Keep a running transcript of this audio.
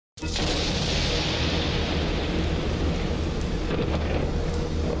To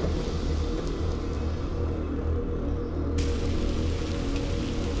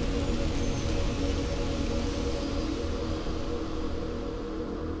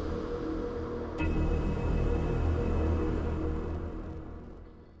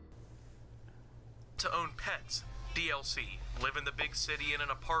own pets, DLC. Live in the big city in an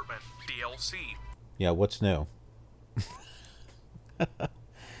apartment, DLC. Yeah, what's new?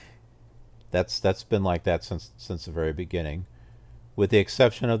 That's been like that since the very beginning. With the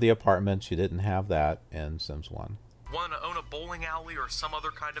exception of the apartments, you didn't have that in Sims 1. Want to own a bowling alley or some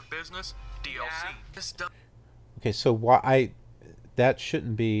other kind of business? DLC. Yeah. This does. Okay, so why that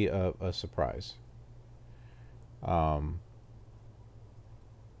shouldn't be a surprise.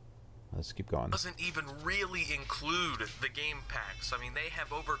 Let's keep going. Doesn't even really include the game packs. I mean, they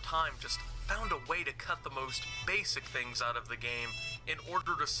have over time just found a way to cut the most basic things out of the game in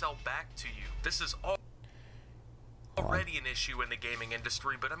order to sell back to you. This is already an issue in the gaming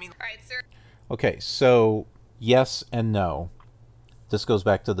industry, but I mean... Alright, sir. Okay, so yes and no. This goes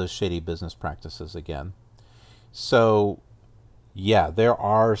back to the shady business practices again. So, yeah, there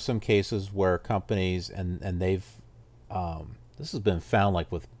are some cases where companies, and they've... this has been found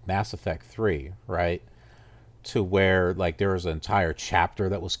like with Mass Effect 3, right? To where like there was an entire chapter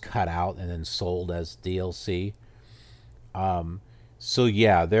that was cut out and then sold as DLC. So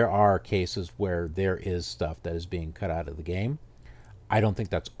yeah, there are cases where there is stuff that is being cut out of the game. I don't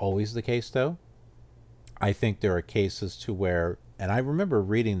think that's always the case though. I think there are cases to where, and I remember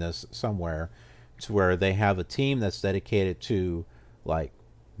reading this somewhere, to where they have a team that's dedicated to like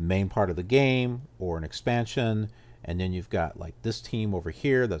main part of the game or an expansion, and then you've got like this team over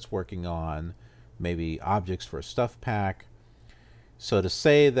here that's working on maybe objects for a stuff pack. So to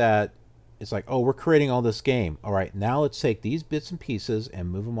say that it's like, oh, we're creating all this game. All right, now let's take these bits and pieces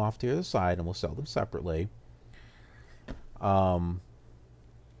and move them off to the other side and we'll sell them separately. I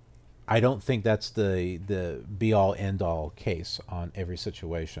don't think that's the be-all, end-all case on every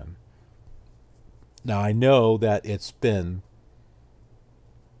situation. Now, I know that it's been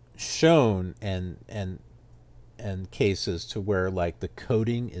shown and cases to where like the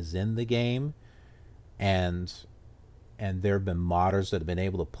coding is in the game and there have been modders that have been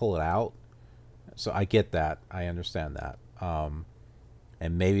able to pull it out. So I get that. I understand that. And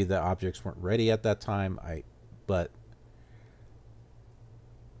maybe the objects weren't ready at that time. But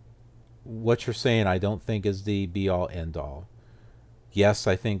what you're saying I don't think is the be-all, end-all. Yes,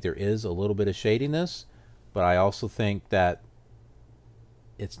 I think there is a little bit of shadiness, but I also think that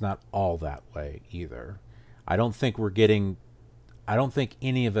it's not all that way either. I don't think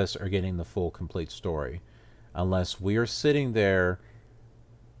any of us are getting the full complete story unless we are sitting there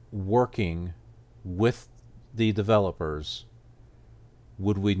working with the developers.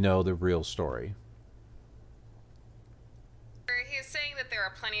 Would we know the real story? He's saying that there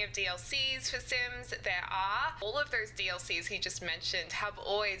are plenty of DLCs for Sims. There are. All of those DLCs he just mentioned have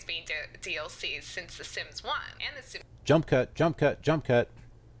always been DLCs since The Sims 1 and The Sims... Jump cut, jump cut, jump cut.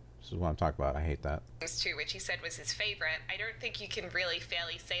 This is what I'm talking about. I hate that. 2, which he said was his favorite. I don't think you can really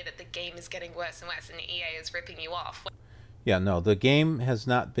fairly say that the game is getting worse and worse and EA is ripping you off. Yeah, no, the game has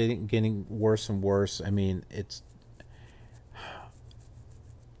not been getting worse and worse. I mean, it's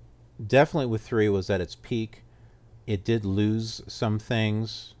definitely with 3 was at its peak. It did lose some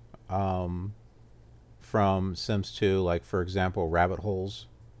things from Sims 2, like for example, rabbit holes.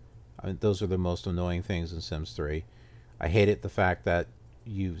 I mean, those are the most annoying things in Sims 3. I hated the fact that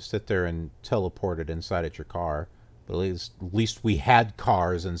you sit there and teleport it inside at your car. But at least we had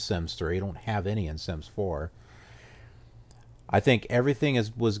cars in Sims 3. Don't have any in Sims 4. I think everything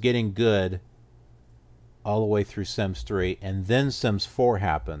was getting good all the way through Sims 3, and then Sims 4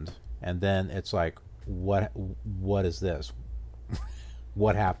 happened, and then it's like, what is this?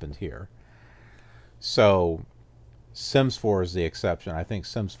 What happened here? So Sims 4 is the exception. I think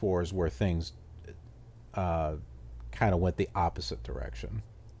Sims 4 is where things kind of went the opposite direction.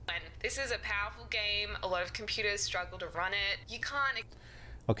 This is a powerful game. A lot of computers struggle to run it. You can't...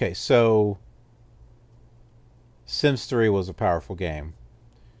 Okay, so Sims 3 was a powerful game.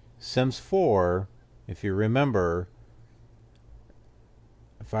 Sims 4, if you remember,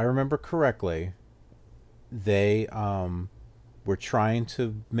 if I remember correctly, they were trying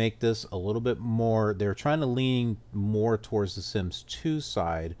to make this a little bit more, they're trying to lean more towards the Sims 2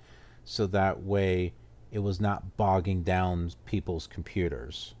 side, so that way it was not bogging down people's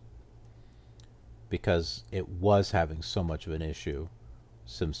computers, because it was having so much of an issue.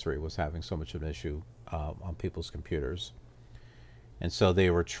 Sims 3 was having so much of an issue on people's computers, and so they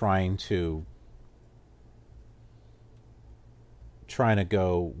were trying to trying to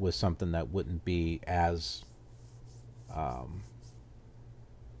go with something that wouldn't be as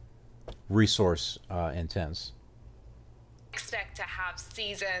resource intense. Expect to have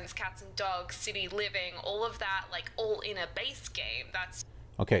seasons, cats and dogs, city living, all of that, like all in a base game. That's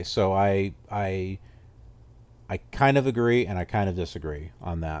Okay, so I kind of agree and I kind of disagree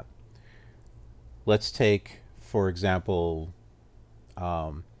on that. Let's take, for example,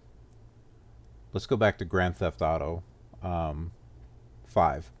 let's go back to Grand Theft Auto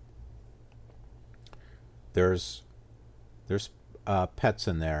 5. There's pets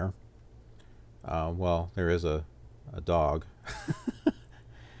in there. Well, there is a dog.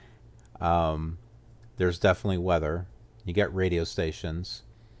 There's definitely weather. You get radio stations.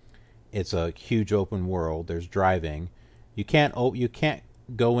 It's a huge open world. There's driving. You can't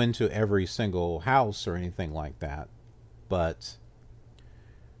go into every single house or anything like that, but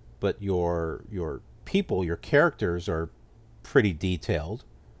your people, your characters are pretty detailed.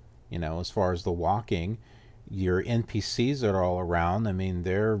 You know, as far as the walking, your NPCs that are all around, I mean,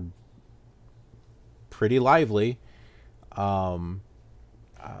 they're pretty lively.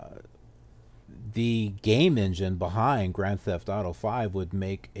 The game engine behind Grand Theft Auto 5 would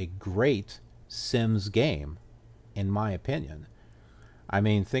make a great Sims game, in my opinion. I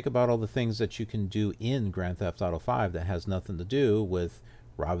mean, think about all the things that you can do in Grand Theft Auto 5 that has nothing to do with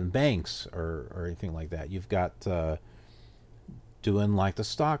robbing banks or anything like that. You've got doing like the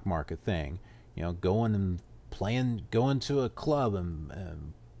stock market thing, you know, going to a club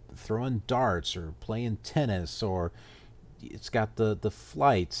and throwing darts or playing tennis, or it's got the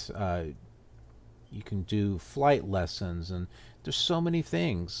flight. You can do flight lessons, and there's so many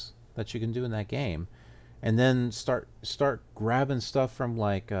things that you can do in that game. And then start grabbing stuff from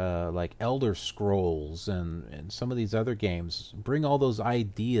like Elder Scrolls and some of these other games. Bring all those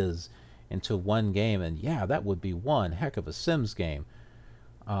ideas into one game, and yeah, that would be one heck of a Sims game.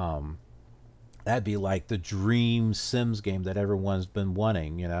 That'd be like the dream Sims game that everyone's been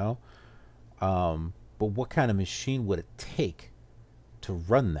wanting, you know. But what kind of machine would it take to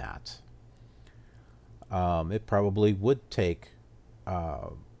run that? It probably would take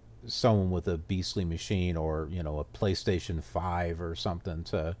someone with a beastly machine, or you know, a PlayStation 5 or something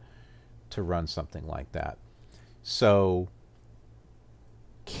to run something like that. So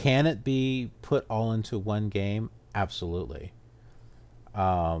can it be put all into one game? Absolutely.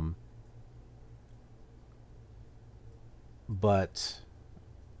 But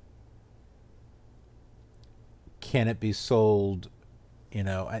can it be sold, you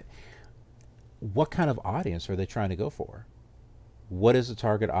know, what kind of audience are they trying to go for? What is the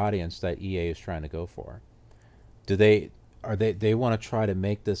target audience that EA is trying to go for? They want to try to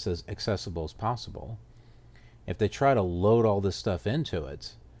make this as accessible as possible. If they try to load all this stuff into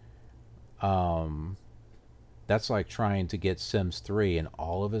it, that's like trying to get Sims 3 and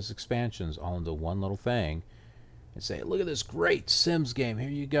all of its expansions all into one little thing and say, look at this great Sims game,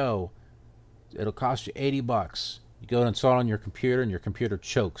 here you go. It'll cost you $80. You go and install it on your computer, and your computer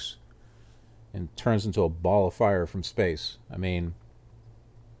chokes and turns into a ball of fire from space. I mean,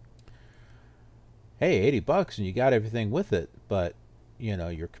 hey, $80 and you got everything with it, but you know,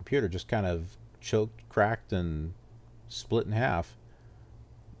 your computer just kind of choked, cracked, and split in half.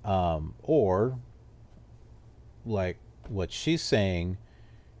 Or like what she's saying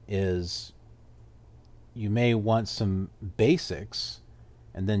is, you may want some basics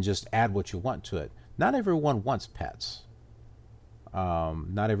and then just add what you want to it. Not everyone wants pets.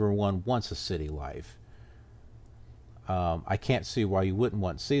 Not everyone wants a city life. I can't see why you wouldn't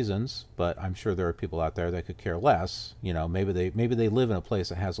want seasons, but I'm sure there are people out there that could care less. You know, maybe they live in a place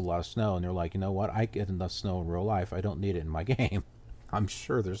that has a lot of snow, and they're like, you know what, I get enough snow in real life. I don't need it in my game. I'm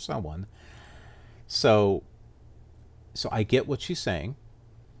sure there's someone. So I get what she's saying,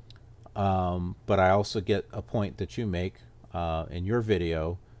 but I also get a point that you make in your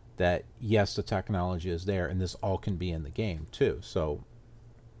video, that yes, the technology is there, and this all can be in the game too. So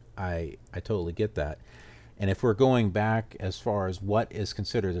I totally get that. And if we're going back as far as what is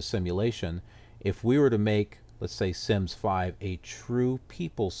considered a simulation, if we were to make, let's say, Sims 5 a true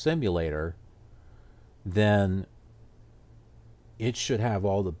people simulator, then it should have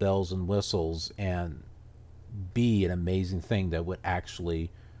all the bells and whistles and be an amazing thing that would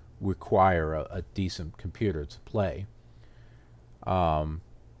actually require a decent computer to play.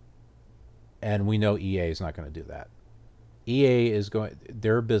 And we know EA is not going to do that. EA is going,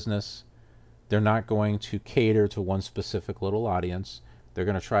 their business, they're not going to cater to one specific little audience. They're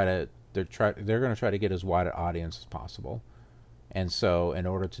going to try to get as wide an audience as possible. And so in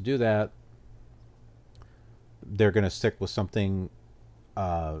order to do that, they're going to stick with something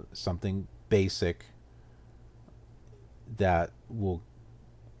basic that will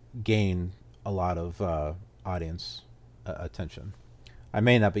gain a lot of audience attention. I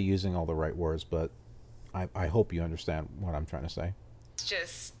may not be using all the right words, but I hope you understand what I'm trying to say. It's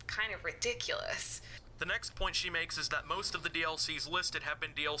just kind of ridiculous. The next point she makes is that most of the DLCs listed have been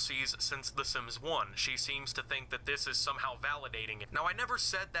DLCs since The Sims 1. She seems to think that this is somehow validating it. Now, I never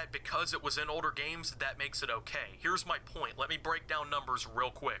said that because it was in older games that makes it okay. Here's my point. Let me break down numbers real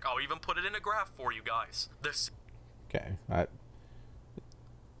quick. I'll even put it in a graph for you guys. Okay.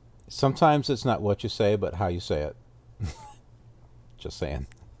 Sometimes it's not what you say, but how you say it. Just saying.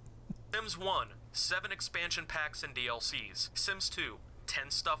 Sims 1, 7 expansion packs and DLCs. Sims 2,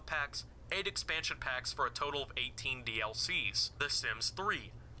 10 stuff packs, 8 expansion packs for a total of 18 DLCs. The Sims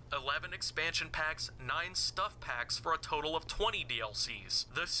 3, 11 expansion packs, 9 stuff packs for a total of 20 DLCs.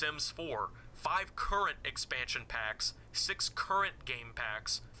 The Sims 4, 5 current expansion packs, 6 current game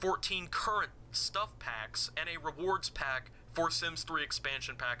packs, 14 current stuff packs, and a rewards pack for Sims 3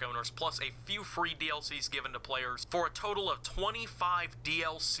 expansion pack owners, plus a few free DLCs given to players, for a total of 25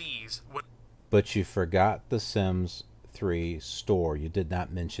 DLCs. But you forgot the Sims 3 store. You did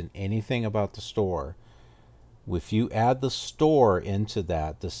not mention anything about the store. If you add the store into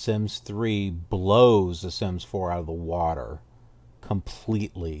that, the Sims 3 blows the Sims 4 out of the water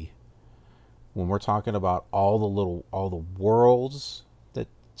completely. When we're talking about all the worlds that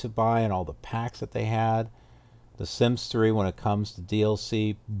to buy and all the packs that they had, the Sims 3, when it comes to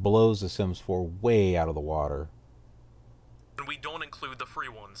DLC, blows the Sims 4 way out of the water. And we don't include the free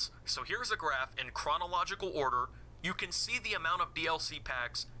ones. So here's a graph in chronological order. You can see the amount of DLC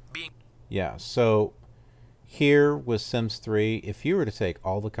packs being... Yeah, so here with Sims 3, if you were to take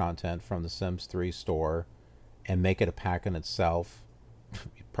all the content from the Sims 3 store and make it a pack in itself,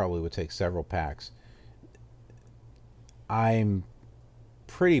 it probably would take several packs. I'm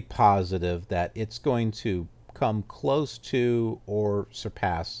pretty positive that it's going to come close to or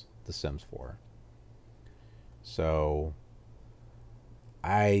surpass the Sims 4. So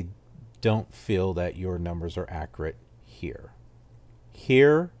I don't feel that your numbers are accurate here.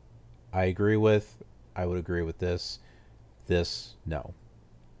 Here, I agree with. I would agree with this. This, no.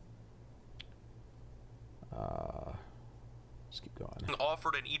 Let's keep going.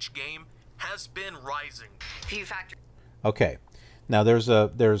 Offered in each game has been rising. Okay, now there's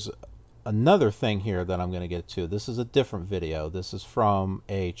another thing here that I'm going to get to. This is a different video. This is from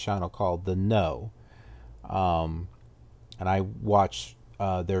a channel called The Know, and I watch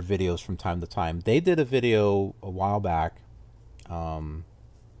their videos from time to time. They did a video a while back, and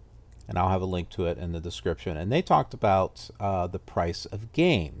I'll have a link to it in the description, and they talked about the price of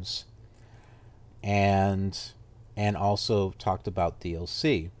games, and also talked about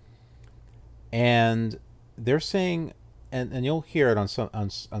DLC, and they're saying, and you'll hear it on some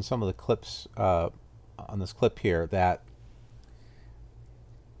of the clips on this clip here, that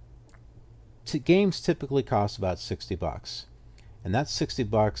games typically cost about $60. And that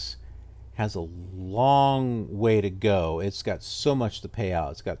 $60 has a long way to go. It's got so much to pay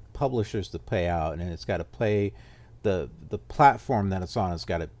out. It's got publishers to pay out, and it's got to pay the platform that it's on has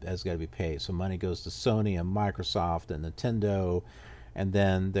got to be paid. So money goes to Sony and Microsoft and Nintendo, and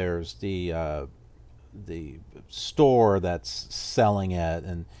then there's the store that's selling it,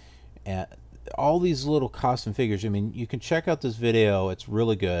 and all these little costs and figures. I mean, you can check out this video. It's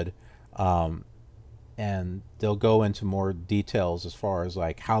really good. And they'll go into more details as far as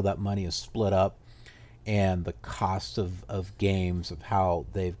like how that money is split up and the cost of games, of how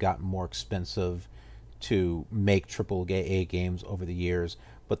they've gotten more expensive to make AAA games over the years.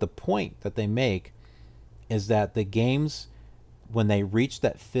 But the point that they make is that the games, when they reach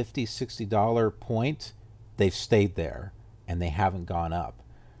that $50, $60 point, they've stayed there and they haven't gone up.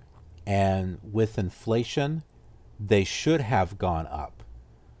 And with inflation, they should have gone up.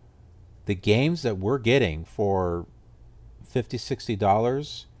 The games that we're getting for $50,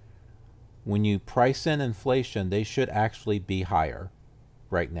 $60, when you price in inflation, they should actually be higher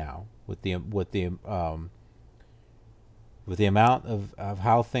right now with the amount of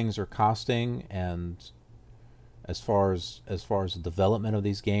how things are costing, and as far as the development of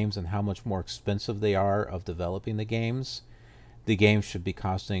these games and how much more expensive they are of developing the games should be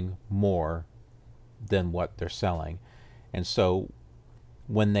costing more than what they're selling. And so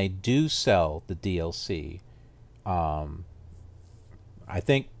when they do sell the DLC, I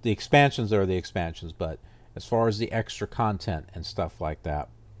think the expansions are the expansions, but as far as the extra content and stuff like that,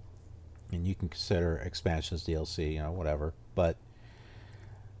 and you can consider expansions DLC, whatever, but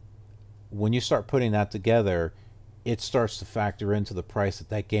when you start putting that together, it starts to factor into the price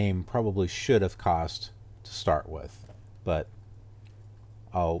that game probably should have cost to start with. But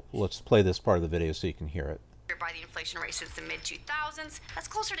let's play this part of the video so you can hear it. by the inflation rate since the mid-2000s, that's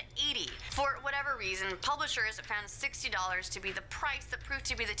closer to 80. For whatever reason, publishers found $60 to be the price that proved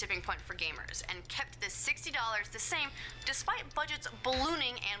to be the tipping point for gamers, and kept this $60 the same despite budgets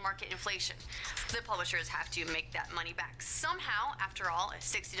ballooning and market inflation. The publishers have to make that money back somehow. After all, a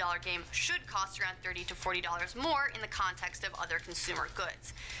 $60 game should cost around $30 to $40 more in the context of other consumer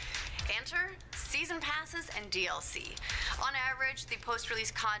goods. Enter season passes and DLC. On average, the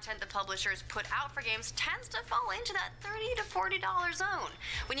post-release content the publishers put out for games tends to fall into that $30 to $40 zone.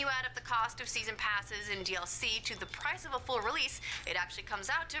 When you add up the cost of season passes and DLC to the price of a full release, it actually comes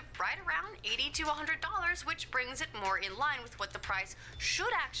out to right around $80 to $100, which brings it more in line with what the price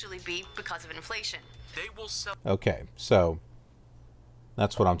should actually be because of inflation. They will sell. Okay, so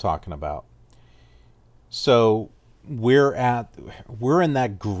that's what I'm talking about. So we're in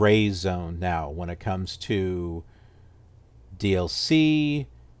that gray zone now when it comes to DLC,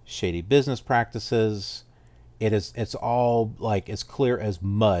 shady business practices. It's all like as clear as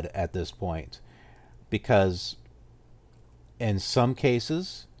mud at this point, because in some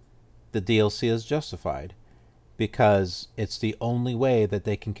cases the DLC is justified because it's the only way that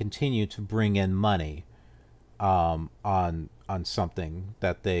they can continue to bring in money on something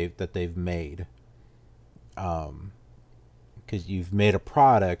that they've made. Because you've made a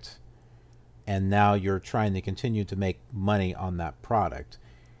product and now you're trying to continue to make money on that product.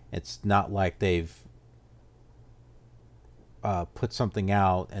 It's not like they've put something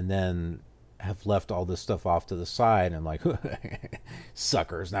out and then have left all this stuff off to the side and like,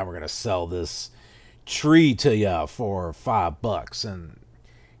 suckers, now we're going to sell this tree to you for $5. And,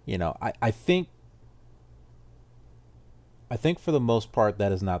 you know, I think for the most part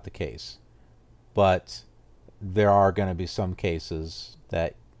that is not the case. But there are going to be some cases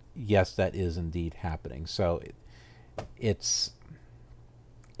that, yes, that is indeed happening. So it's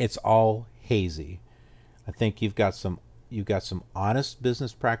all hazy. I think you've got some honest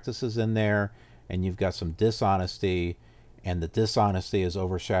business practices in there, and you've got some dishonesty, and the dishonesty is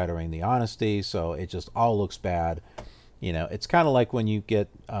overshadowing the honesty. So it just all looks bad. You know, it's kind of like when you get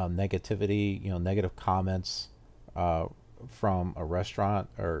negativity, you know, negative comments from a restaurant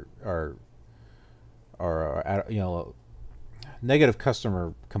or you know, negative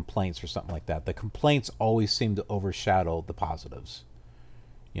customer complaints or something like that. The complaints always seem to overshadow the positives.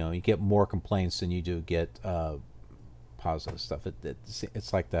 You know, you get more complaints than you do get positive stuff.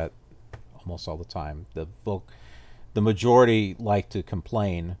 It's like that almost all the time. The majority like to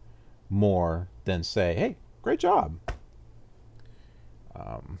complain more than say, "Hey, great job."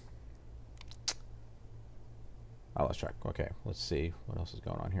 Oh, let's check. Okay, let's see what else is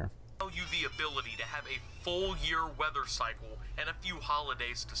going on here. You the ability to have a full year weather cycle and a few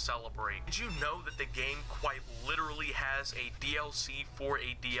holidays to celebrate. Did you know that the game quite literally has a DLC for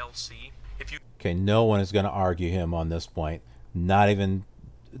a DLC? Okay, no one is going to argue him on this point. Not even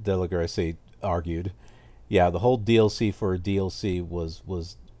Deligracy argued. Yeah, the whole DLC for a DLC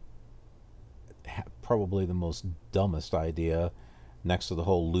was probably the most dumbest idea, next to the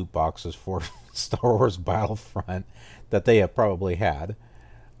whole loot boxes for Star Wars Battlefront, that they have probably had.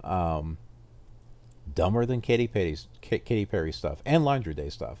 Dumber than Katy Perry stuff and Laundry Day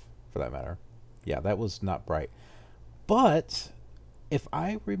stuff, for that matter. Yeah, that was not bright. But if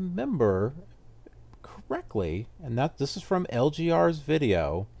I remember correctly, and this is from LGR's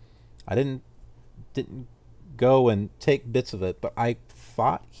video, I didn't go and take bits of it, but I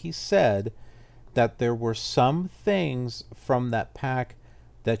thought he said that there were some things from that pack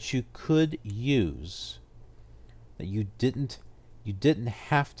that you could use, that you didn't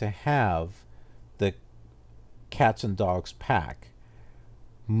have to have the cats and dogs pack.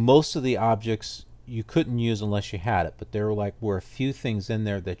 Most of the objects you couldn't use unless you had it, but there were a few things in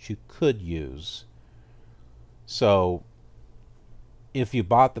there that you could use. So if you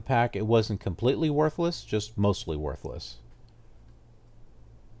bought the pack, it wasn't completely worthless, just mostly worthless.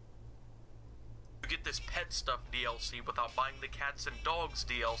 You get this pet stuff DLC without buying the cats and dogs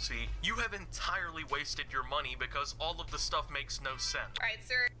DLC. You have entirely wasted your money because all of the stuff makes no sense. Alright,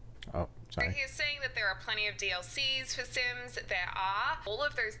 sir. Oh, sorry. He was saying that there are plenty of DLCs for Sims. There are. All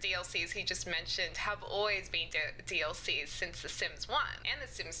of those DLCs he just mentioned have always been DLCs since The Sims 1 and The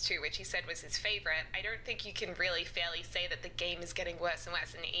Sims 2, which he said was his favorite. I don't think you can really fairly say that the game is getting worse and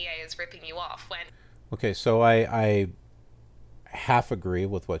worse and EA is ripping you off when... Okay, so I half agree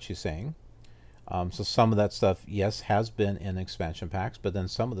with what she's saying. So some of that stuff, yes, has been in expansion packs, but then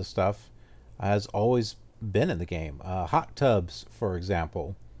some of the stuff has always been in the game. Hot tubs, for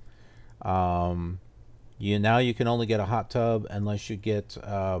example. Now you can only get a hot tub unless you get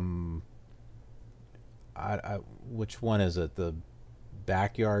which one is it? The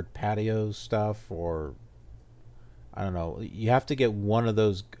backyard patio stuff, or I don't know. You have to get one of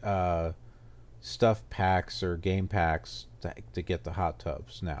those stuff packs or game packs to get the hot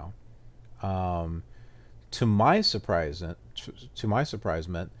tubs now. To my surprisement,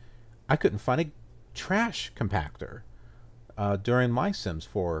 I couldn't find a trash compactor during my Sims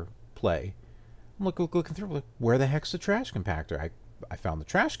 4 play. I'm looking through, like, where the heck's the trash compactor? I found the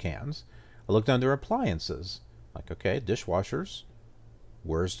trash cans. I looked under appliances. Like, okay, dishwashers.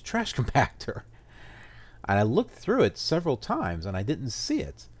 Where's the trash compactor? And I looked through it several times and I didn't see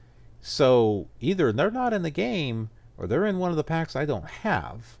it. So either they're not in the game or they're in one of the packs I don't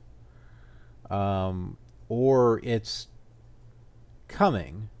have. Or it's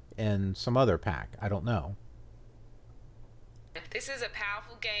coming in some other pack. I don't know. This is a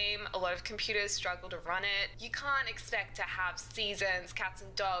powerful game. A lot of computers struggle to run it. You can't expect to have seasons, cats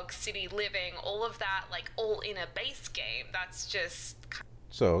and dogs, city living, all of that, like, all in a base game. That's just...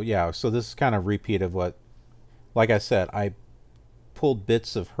 So, yeah, so this is kind of repeat of what, like I said, I pulled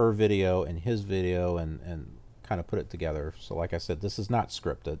bits of her video and his video and kind of put it together. So, like I said, this is not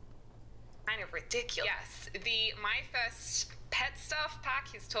scripted. Kind of ridiculous. Yes, the My First Pet Stuff pack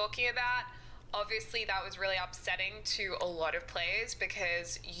he's talking about, obviously that was really upsetting to a lot of players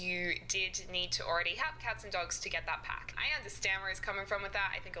because you did need to already have cats and dogs to get that pack. I understand where he's coming from with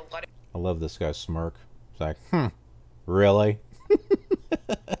that. I think a lot of... I love this guy's smirk. It's like, really?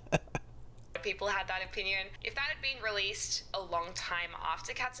 people had that opinion. If that had been released a long time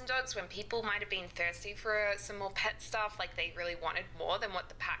after Cats and Dogs, when people might have been thirsty for some more pet stuff, like they really wanted more than what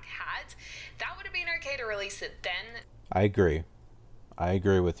the pack had, that would have been okay to release it then. I agree. I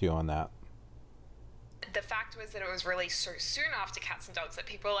agree with you on that. The fact was that it was released so soon after Cats and Dogs that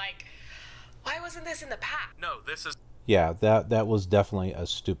people were like, why wasn't this in the pack? No, this is... Yeah, that was definitely a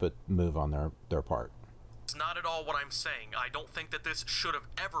stupid move on their part. It's not at all what I'm saying. I don't think that this should have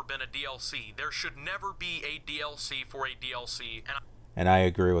ever been a DLC. There should never be a DLC for a DLC. And I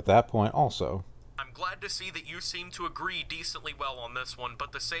agree with that point also. I'm glad to see that you seem to agree decently well on this one,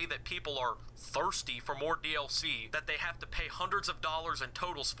 but to say that people are thirsty for more DLC, that they have to pay hundreds of dollars in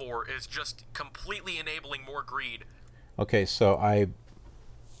totals for, is just completely enabling more greed. Okay, so I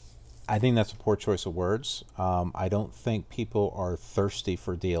think that's a poor choice of words. I don't think people are thirsty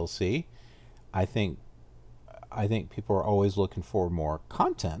for DLC. I think people are always looking for more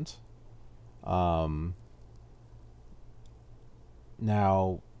content. Now,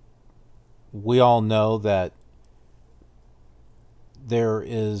 we all know that there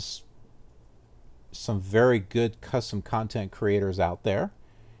is some very good custom content creators out there.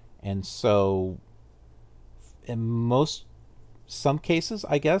 And so in some cases,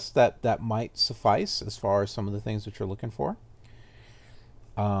 I guess, that might suffice as far as some of the things that you're looking for.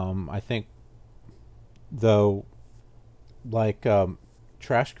 I think, though, like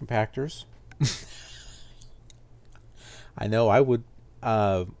trash compactors, I know I would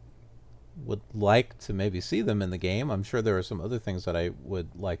like to maybe see them in the game. I'm sure there are some other things that I would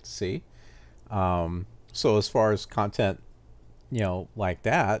like to see. So as far as content, like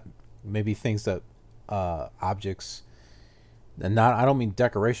that, maybe things that objects, and I don't mean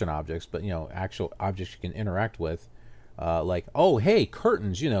decoration objects, but actual objects you can interact with, like, oh hey,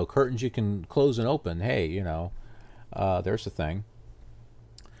 curtains, curtains you can close and open. Hey, there's a thing.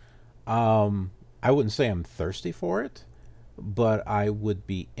 I wouldn't say I'm thirsty for it, but I would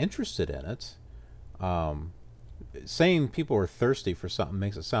be interested in it. Saying people are thirsty for something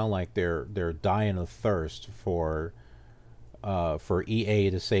makes it sound like they're dying of thirst for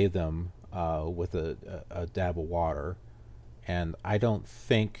EA to save them with a dab of water, and I don't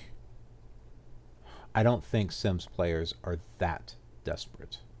think Sims players are that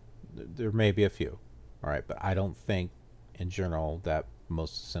desperate. There may be a few, all right, but I don't think in general that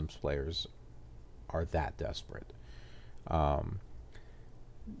most Sims players are that desperate.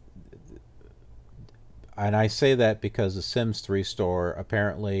 And I say that because the Sims 3 store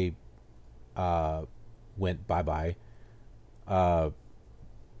apparently went bye-bye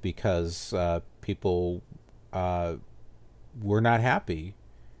because people were not happy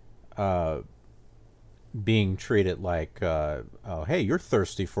being treated like, oh, hey, you're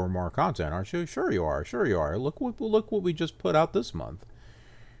thirsty for more content, aren't you? Sure you are. Sure you are. Look what we just put out this month.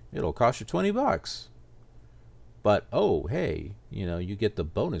 It'll cost you $20. But, oh, hey, you get the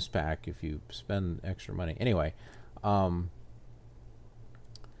bonus pack if you spend extra money. Anyway,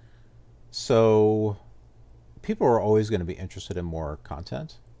 so people are always going to be interested in more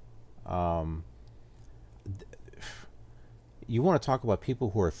content. You want to talk about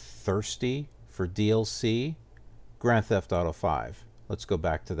people who are thirsty for DLC? Grand Theft Auto 5. Let's go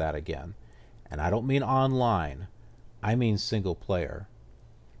back to that again. And I don't mean online. I mean single player.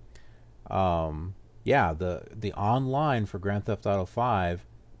 yeah, the online for Grand Theft Auto 5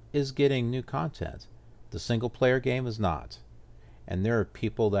 is getting new content. The single player game is not. And there are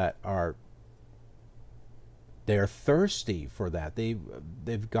people that are they're thirsty for that.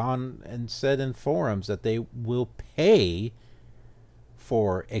 They've gone and said in forums that they will pay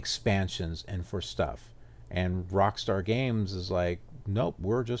for expansions and for stuff. And Rockstar Games is like, nope,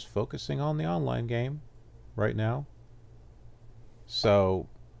 we're just focusing on the online game right now. So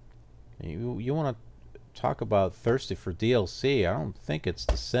you want to talk about thirsty for DLC? I don't think it's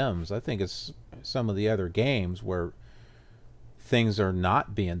The Sims. I think it's some of the other games where things are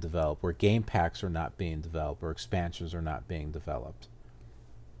not being developed, where game packs are not being developed, or expansions are not being developed.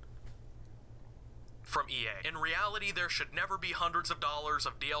 From EA. In reality, there should never be hundreds of dollars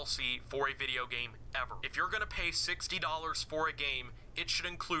of DLC for a video game ever. If you're going to pay $60 for a game, it should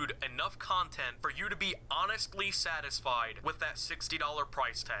include enough content for you to be honestly satisfied with that $60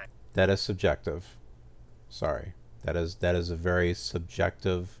 price tag. That is subjective. Sorry. That is a very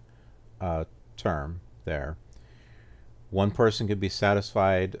subjective term there. One person could be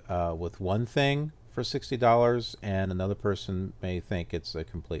satisfied with one thing for $60, and another person may think it's a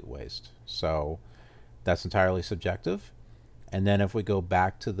complete waste. So that's entirely subjective. And then if we go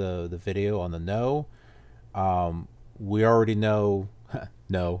back to the video on the no, we already know,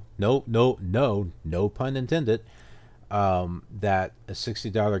 no pun intended, that a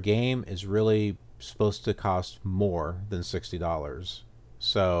 $60 game is really supposed to cost more than $60.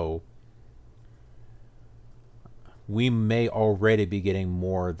 So we may already be getting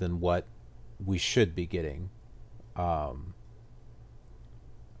more than what we should be getting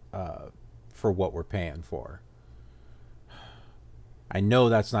for what we're paying for. I know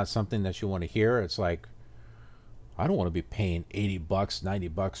that's not something that you want to hear. It's like, I don't want to be paying $80,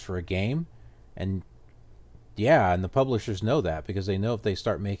 $90 for a game. And yeah, and the publishers know that, because they know if they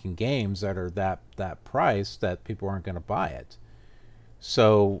start making games that are that price, that people aren't going to buy it.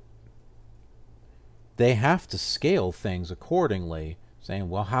 So they have to scale things accordingly, saying,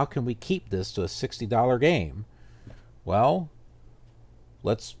 well, how can we keep this to a $60 game? Well,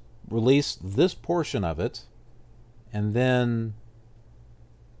 let's release this portion of it, and then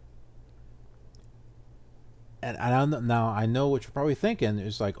now I know what you're probably thinking.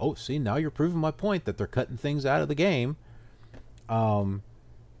 It's like, oh, see, now you're proving my point that they're cutting things out of the game. To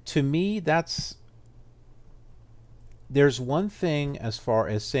me, there's one thing as far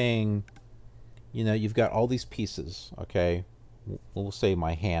as saying, you know, you've got all these pieces, okay? We'll say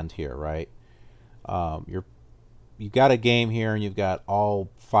my hand here, right? You've got a game here, and you've got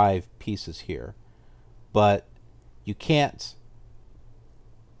all 5 pieces here. But you can't,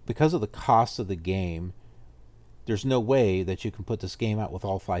 because of the cost of the game, there's no way that you can put this game out with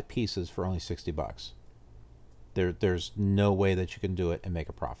all 5 pieces for only $60. There's no way that you can do it and make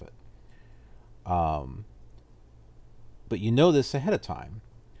a profit. But you know this ahead of time.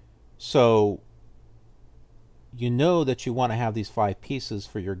 So you know that you want to have these 5 pieces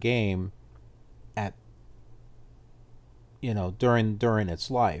for your game at, you know, during its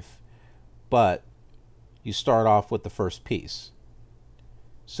life, but you start off with the first piece.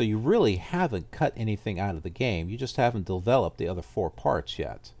 So you really haven't cut anything out of the game. You just haven't developed the other 4 parts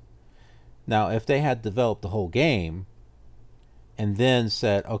yet. Now, if they had developed the whole game and then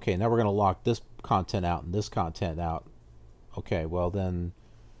said, okay, now we're going to lock this content out and this content out, okay, well then,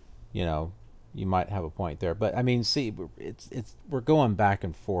 you know, you might have a point there. But I mean, see, we're going back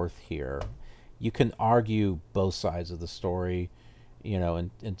and forth here. You can argue both sides of the story, you know,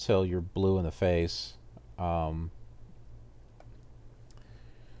 until you're blue in the face. I'm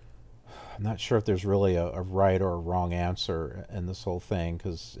not sure if there's really a right or a wrong answer in this whole thing,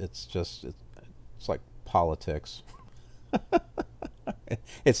 because it's like politics.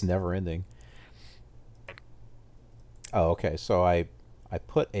 It's never ending. Oh, okay. So I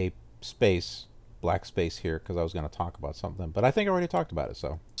put a black space here because I was going to talk about something, but I think I already talked about it.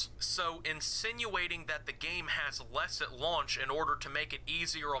 So insinuating that the game has less at launch in order to make it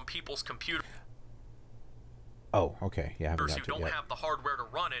easier on people's computers. Oh, okay. Yeah, I haven't got who to it don't yet. have the hardware to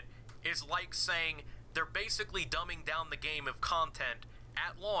run it is like saying they're basically dumbing down the game of content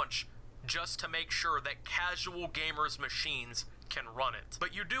at launch just to make sure that casual gamers' machines can run it.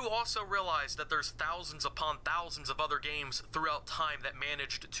 But you do also realize that there's thousands upon thousands of other games throughout time that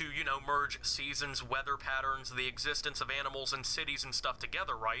managed to, you know, merge seasons, weather patterns, the existence of animals and cities and stuff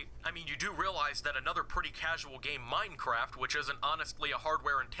together, right? I mean, you do realize that another pretty casual game, Minecraft, which isn't honestly a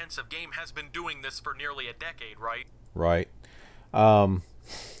hardware-intensive game, has been doing this for nearly a decade, right? Right.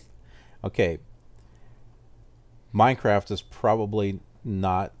 Okay. Minecraft is probably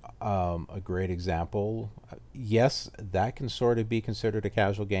not a great example. Yes, that can sort of be considered a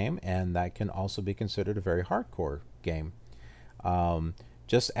casual game, and that can also be considered a very hardcore game.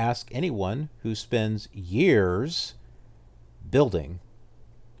 Just ask anyone who spends years building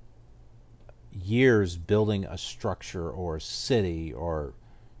a structure or a city, or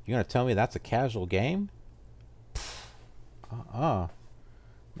you're gonna tell me that's a casual game?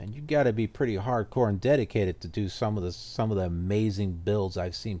 Man, you got to be pretty hardcore and dedicated to do some of the amazing builds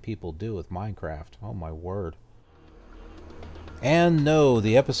I've seen people do with Minecraft. Oh my word. And no,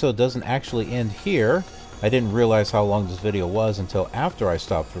 the episode doesn't actually end here. I didn't realize how long this video was until after I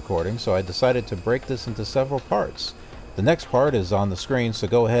stopped recording, so I decided to break this into several parts. The next part is on the screen, so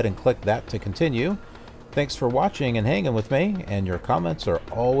go ahead and click that to continue. Thanks for watching and hanging with me, and your comments are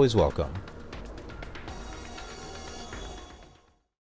always welcome.